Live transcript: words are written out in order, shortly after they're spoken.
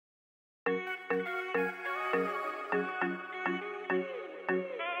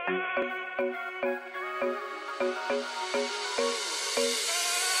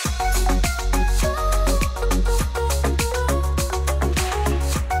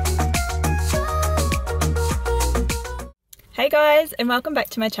Hey guys, and welcome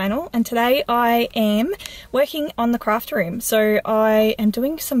back to my channel, and today I am working on the craft room. So I am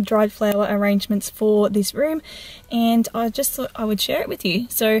doing some dried flower arrangements for this room, and I just thought I would share it with you.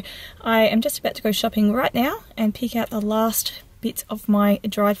 So I am just about to go shopping right now and pick out the last bits of my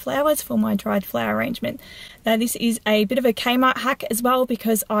dried flowers for my dried flower arrangement. Now this is a bit of a Kmart hack as well,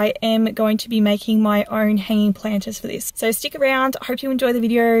 because I am going to be making my own hanging planters for this. So stick around. I hope you enjoy the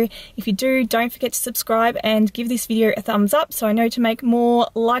video. If you do, don't forget to subscribe and give this video a thumbs up so I know to make more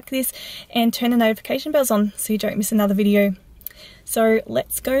like this, and turn the notification bells on so you don't miss another video. So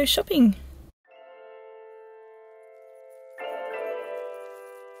let's go shopping.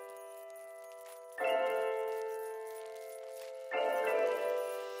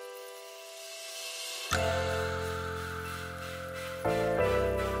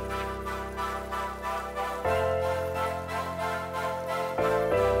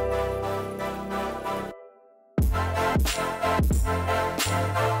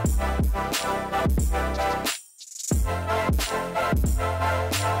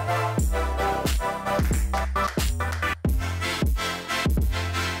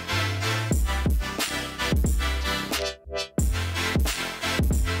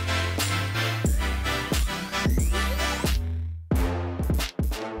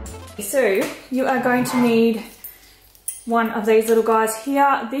 So you are going to need one of these little guys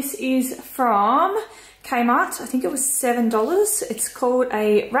here. This is from Kmart. I think it was $7. It's called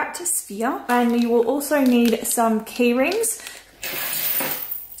a wrapped sphere, and you will also need some key rings.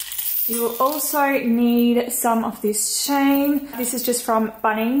 You will also need some of this chain. This is just from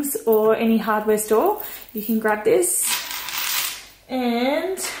Bunnings or any hardware store. You can grab this,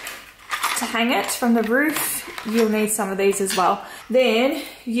 and to hang it from the roof you'll need some of these as well. Then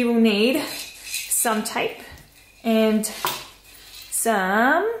you will need some tape and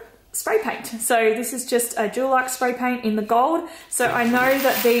some spray paint. So this is just a jewel-like spray paint in the gold. So I know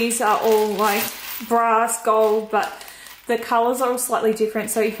that these are all like brass gold, but the colors are all slightly different.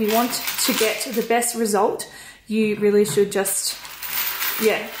 So if you want to get the best result, you really should just,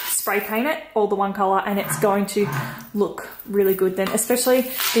 yeah, spray paint it all the one color, and it's going to look really good then, especially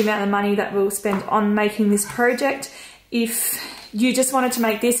the amount of money that we'll spend on making this project. If you just wanted to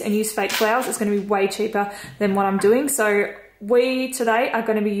make this and use fake flowers, it's going to be way cheaper than what I'm doing. So we today are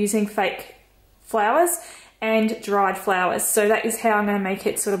going to be using fake flowers and dried flowers. So that is how I'm going to make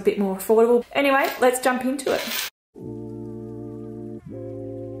it sort of a bit more affordable. Anyway, let's jump into it.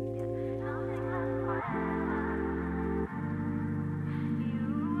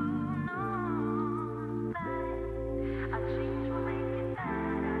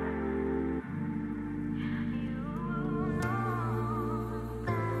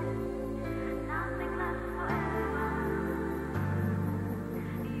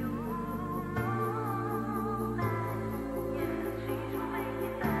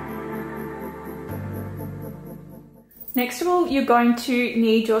 Next of all, you're going to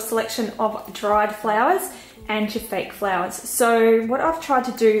need your selection of dried flowers and your fake flowers. So what I've tried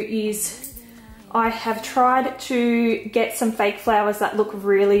to do is I have tried to get some fake flowers that look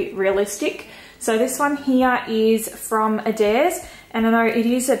really realistic. So this one here is from Adair's, and I know it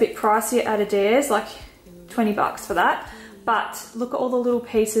is a bit pricey at Adair's, like 20 bucks for that. But look at all the little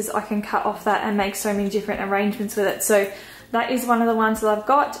pieces I can cut off that and make so many different arrangements with it. So that is one of the ones that I've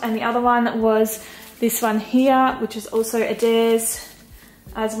got, and the other one was this one here, which is also Adair's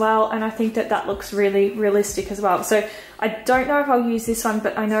as well, and I think that that looks really realistic as well. So I don't know if I'll use this one,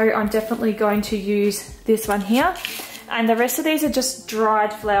 but I know I'm definitely going to use this one here. And the rest of these are just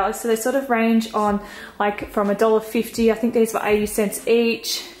dried flowers, so they sort of range on like from $1.50. I think these were 80 cents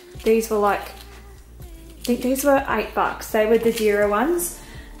each. These were like, I think these were $8. They were the zero ones.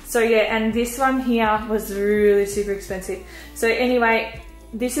 So yeah, and this one here was really super expensive. So anyway,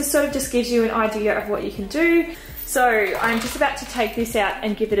 this is sort of just gives you an idea of what you can do. So I'm just about to take this out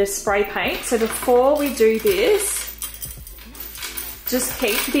and give it a spray paint. So before we do this, just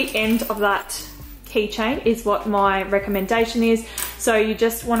keep the end of that keychain is what my recommendation is. So you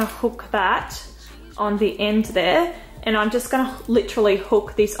just want to hook that on the end there, and I'm just going to literally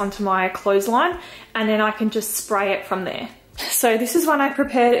hook this onto my clothesline, and then I can just spray it from there. So this is one I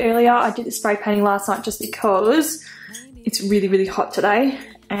prepared earlier. I did the spray painting last night just because it's really hot today,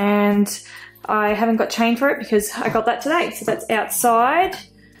 and I haven't got chain for it because I got that today. So that's outside,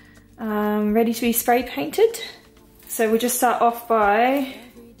 ready to be spray painted. So we'll just start off by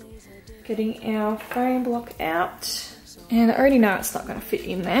getting our frame block out, and I already know it's not going to fit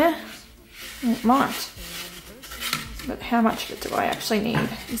in there. It might, but how much of it do I actually need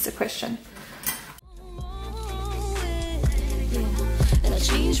is the question.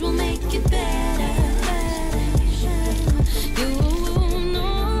 Change will make it better.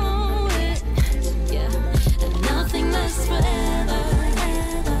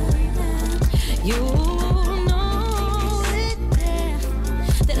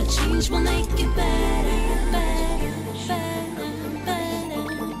 change will make it better, better, better,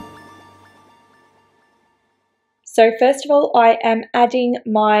 better. So first of all, I am adding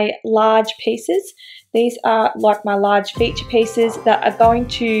my large pieces. These are like my large feature pieces that are going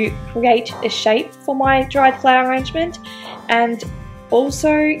to create a shape for my dried flower arrangement and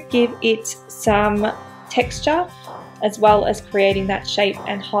also give it some texture as well as creating that shape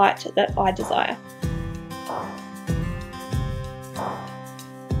and height that I desire.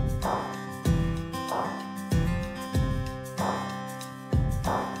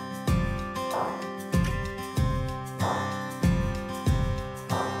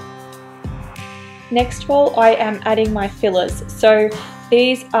 Next of all, I am adding my fillers. So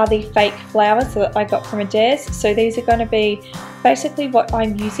these are the fake flowers that I got from Adairs. So these are going to be basically what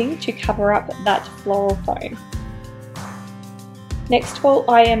I'm using to cover up that floral foam. Next of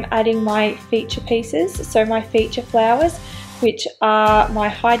all, I am adding my feature pieces. So my feature flowers, which are my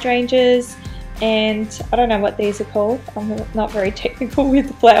hydrangeas, and I don't know what these are called. I'm not very technical with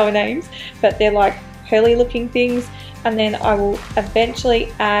the flower names, but they're like pearly looking things. And then I will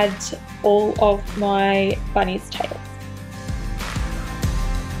eventually add all of my bunny's tails.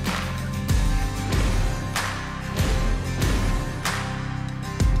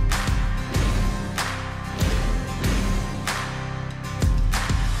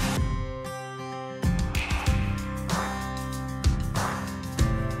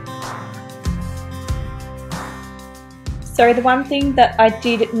 So the one thing that I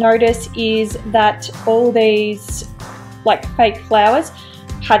did notice is that all these like fake flowers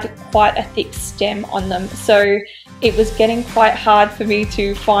had quite a thick stem on them, so it was getting quite hard for me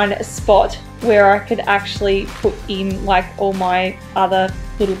to find a spot where I could actually put in like all my other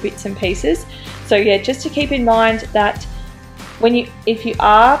little bits and pieces. So yeah, just to keep in mind that if you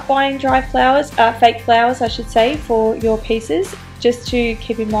are buying dry flowers, fake flowers I should say, for your pieces, just to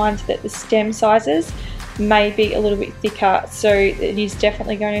keep in mind that the stem sizes may be a little bit thicker, so it is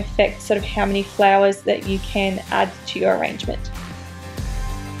definitely going to affect sort of how many flowers that you can add to your arrangement.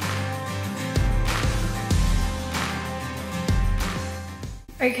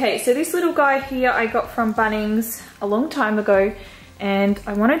 Okay, so this little guy here I got from Bunnings a long time ago, and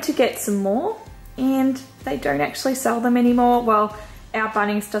I wanted to get some more, and they don't actually sell them anymore. Well, our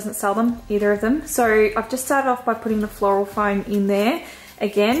Bunnings doesn't sell them, either of them. So I've just started off by putting the floral foam in there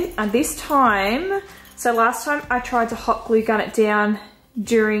again, and this time, so last time I tried to hot glue gun it down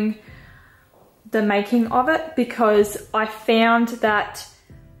during the making of it because I found that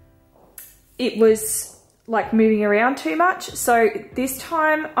it was like moving around too much. So this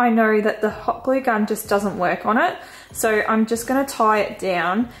time I know that the hot glue gun just doesn't work on it. So I'm just gonna tie it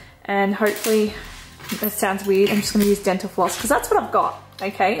down, and hopefully, that sounds weird, I'm just gonna use dental floss because that's what I've got,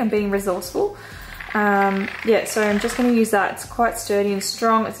 okay? I'm being resourceful. Yeah, so I'm just gonna use that. It's quite sturdy and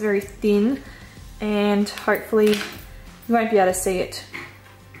strong, it's very thin, and hopefully you won't be able to see it,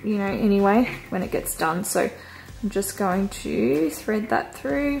 you know, anyway when it gets done. So I'm just going to thread that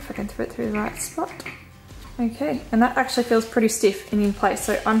through, if I can thread through the right spot. Okay, and that actually feels pretty stiff and in place,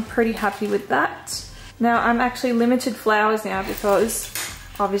 so I'm pretty happy with that. Now I'm actually limited flowers now because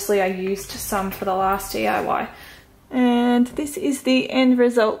obviously I used some for the last DIY. And this is the end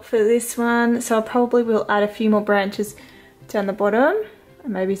result for this one. So I probably will add a few more branches down the bottom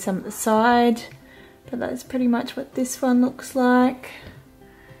and maybe some at the side. But that's pretty much what this one looks like.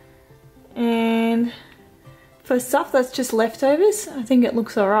 And for stuff that's just leftovers, I think it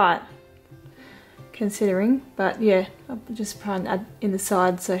looks alright, considering. But yeah, I'll just try and add in the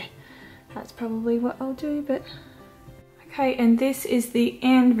side, so that's probably what I'll do. But okay, and this is the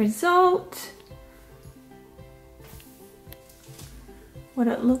end result. What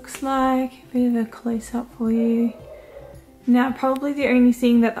it looks like, a bit of a close up for you. Now probably the only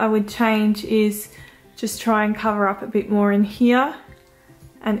thing that I would change is just try and cover up a bit more in here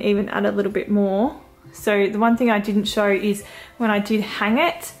and even add a little bit more. So the one thing I didn't show is when I did hang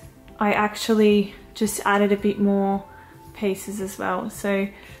it, I actually just added a bit more pieces as well. So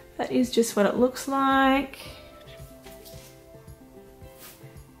that is just what it looks like.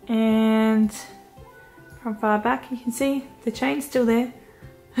 And from far back you can see the chain's still there.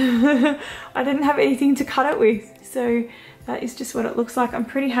 I didn't have anything to cut it with, so that is just what it looks like. I'm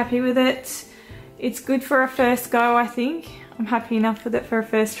pretty happy with it. It's good for a first go, I think. I'm happy enough with it for a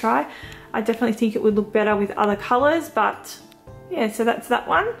first try. I definitely think it would look better with other colours, but yeah, so that's that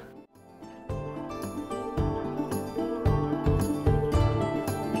one.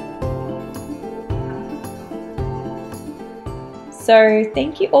 So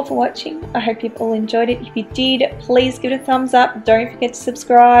thank you all for watching. I hope you've all enjoyed it. If you did, please give it a thumbs up. Don't forget to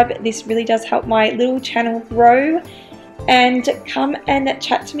subscribe. This really does help my little channel grow. And come and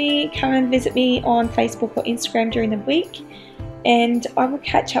chat to me, come and visit me on Facebook or Instagram during the week, and I will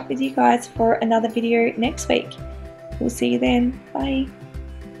catch up with you guys for another video next week. We'll see you then. Bye.